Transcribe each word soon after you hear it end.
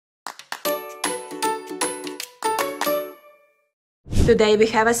Today we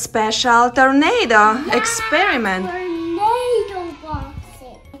have a special tornado experiment. Tornado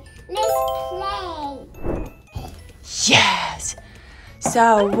boxing. Let's play. Yes!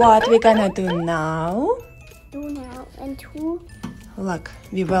 So what we're gonna do now? And two. Look,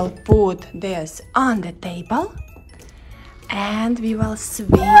 we will put this on the table and we will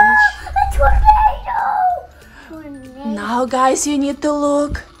switch. A tornado! Tornado. Now guys, you need to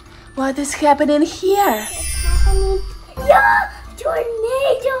look what is happening here. Yeah!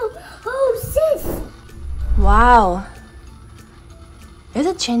 Tornado! Oh, sis! Wow! Is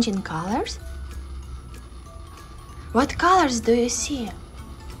it changing colors? What colors do you see?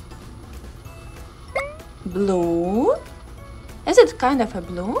 Blue? Is it kind of a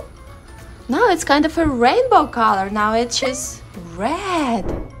blue? No, it's kind of a rainbow color. Now it's just red.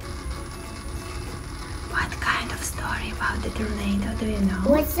 What kind of story about the tornado do you know?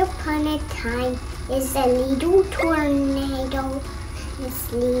 Once upon a time, is a little tornado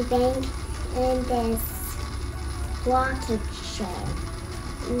sleeping in this rocket ship.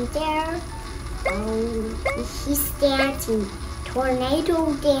 And there, he's dancing,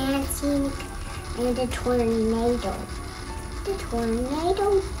 tornado dancing, and the tornado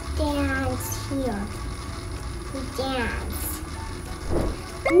dance here. He dance.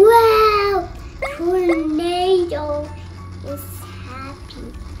 Wow! Tornado is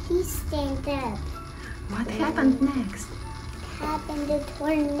happy. He stand up. What happened next? Happened the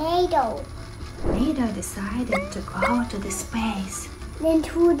tornado. Tornado decided to go to the space. Then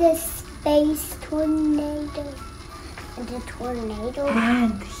to the space tornado. And the tornado.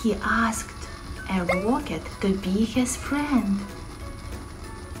 And he asked a rocket to be his friend.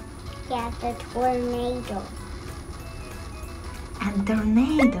 Yeah, the tornado. And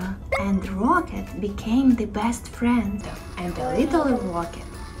tornado and rocket became the best friend. And a little rocket.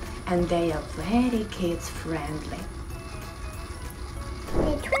 And they are very kids friendly.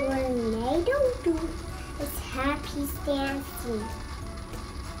 The tornado is happy dancing.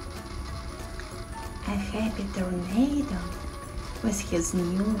 A happy tornado with his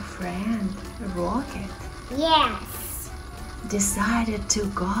new friend, Rocket, Yes. decided to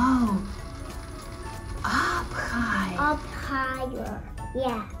go up high. Up higher.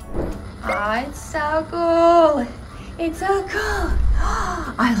 Yeah. Oh, it's so cool. It's so cool.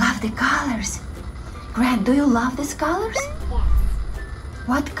 I love the colors. Grant, do you love these colors? Yes.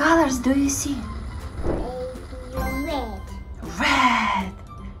 What colors do you see? Red. Red.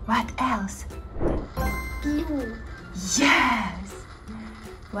 What else? Blue. Yes.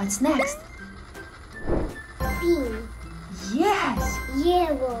 What's next? Pink. Yes.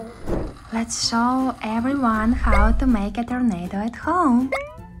 Yellow. Let's show everyone how to make a tornado at home.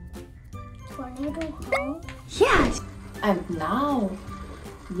 Tornado home. Yes. And now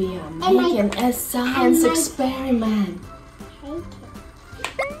we are making a science experiment. Take it.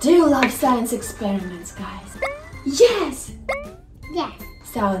 Do you love science experiments, guys? Yes. Yes.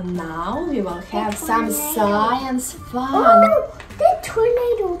 So now we will have some tornado. science fun. Oh, the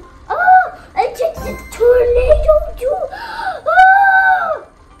tornado. Oh, I took the tornado too. Oh,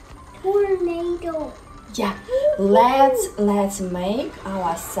 tornado. Yeah, let's make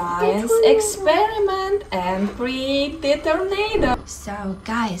our science experiment and create the tornado. So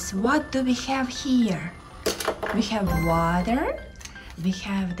guys, what do we have here? We have water, we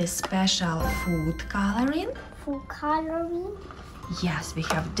have the special food coloring. Food coloring. Yes, we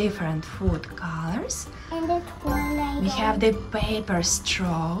have different food colors. And the tornado. We have the paper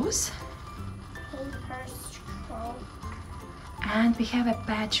straws. Paper straw. And we have a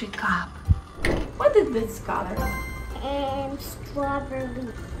Petri cup. What is this color? And strawberry.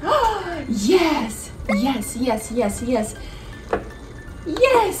 Yes! Yes, yes, yes, yes.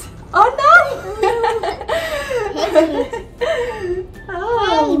 Yes! Oh no!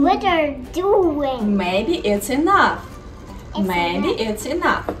 Hey, what are you doing? Maybe it's enough. Maybe it's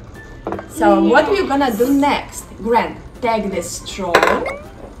enough. So what we're gonna do next? Grant, take the straw.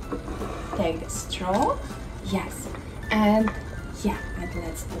 Take the straw. Yes. And yeah, and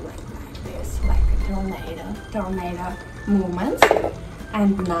let's do it like this, like a tornado movements.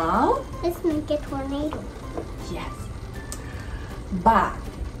 And now, Let's make a tornado. yes.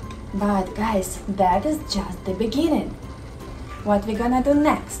 But guys, that is just the beginning. What we're gonna do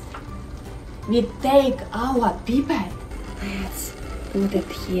next? We take our pipette. Let's put it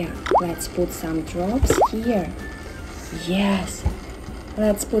here. Let's put some drops here. Yes.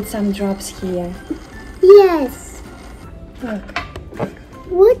 Let's put some drops here. Yes. Look.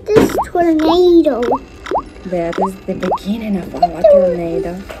 What is tornado? That is the beginning of our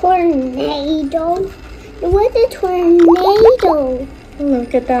tornado. Tornado? What is tornado?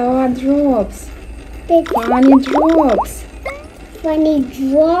 Look at our drops. The Funny drops. funny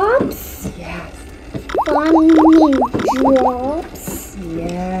drops. Yes. Funny drops.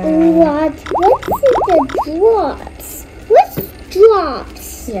 Yeah. What's the drops? What's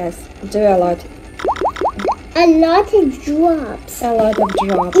drops? Yes. Do a lot. A lot of drops. A lot of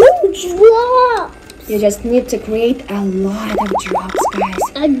drops. Ooh, drops. You just need to create a lot of drops, guys.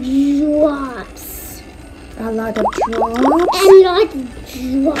 Drops. A lot of drops. A lot of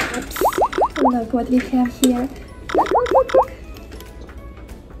drops. Look what we have here. Look, look, look, look.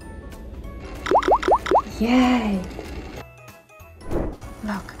 Yay.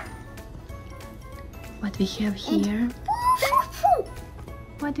 Look. What we have here.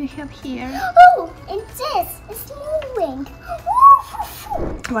 What do we have here? Oh, it's this. It's moving.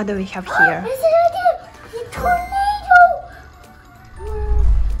 What do we have here? Is it a tornado?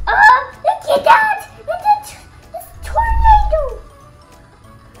 Look at that! It's tornado.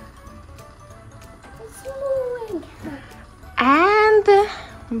 It's moving. And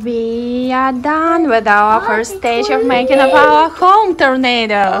we are done with our first stage of making of our home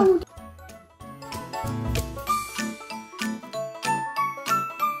tornado.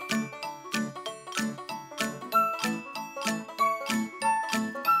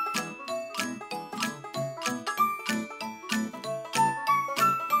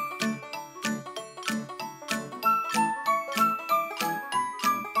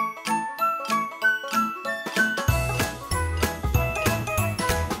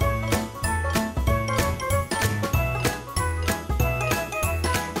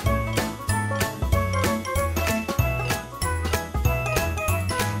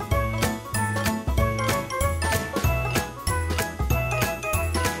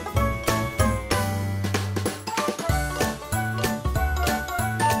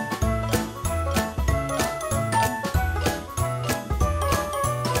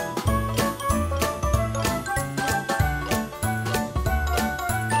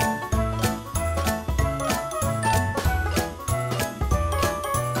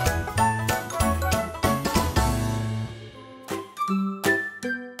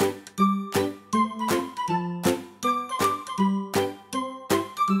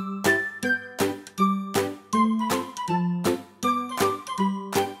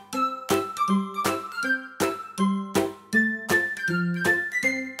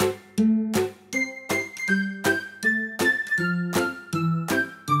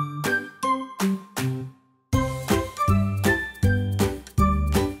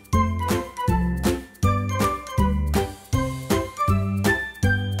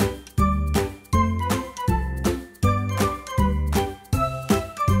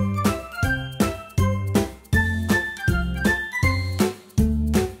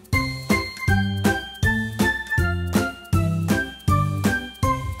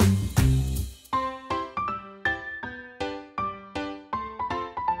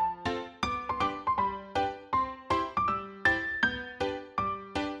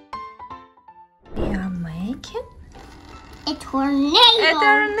 A tornado. A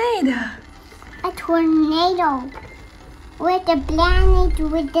tornado. A tornado. With the planet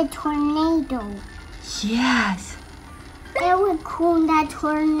with the tornado. Yes. Anaconda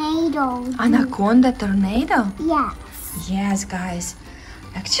Tornado. Anaconda Tornado? Yes. Yes, guys.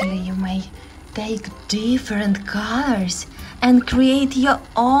 Actually, you may take different colors and create your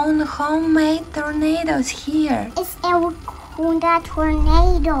own homemade tornadoes here. It's Anaconda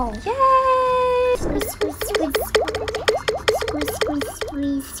Tornado. Yay! Squeeze, squeeze, squeeze. Squeeze, squeeze,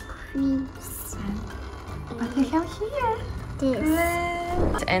 squeeze, squeeze. What we have here?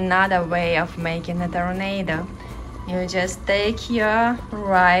 This. Another way of making a tornado. You just take your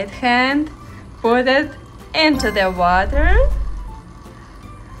right hand, put it into the water,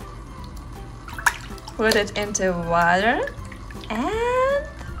 put it into water, and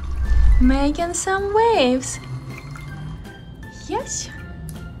making some waves. Yes.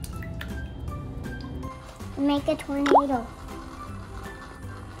 Make a tornado.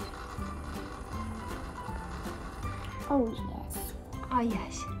 Oh yes. Oh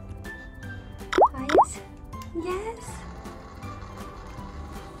yes. Oh yes. Yes.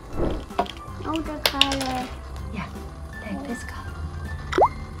 Oh, the color. Yeah. Take this color.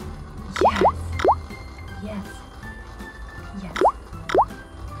 Yes. Yes. Yes.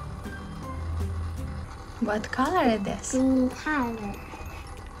 What color is this? Green color.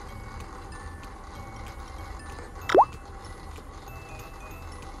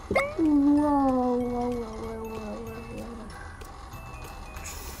 Whoa, whoa, whoa, whoa, whoa, whoa.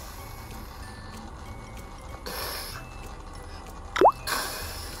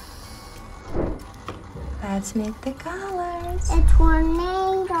 Let's meet the colors. A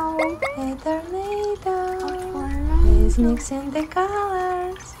tornado. A tornado A tornado. He's mixing the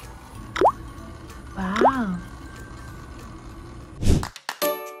colors. Wow.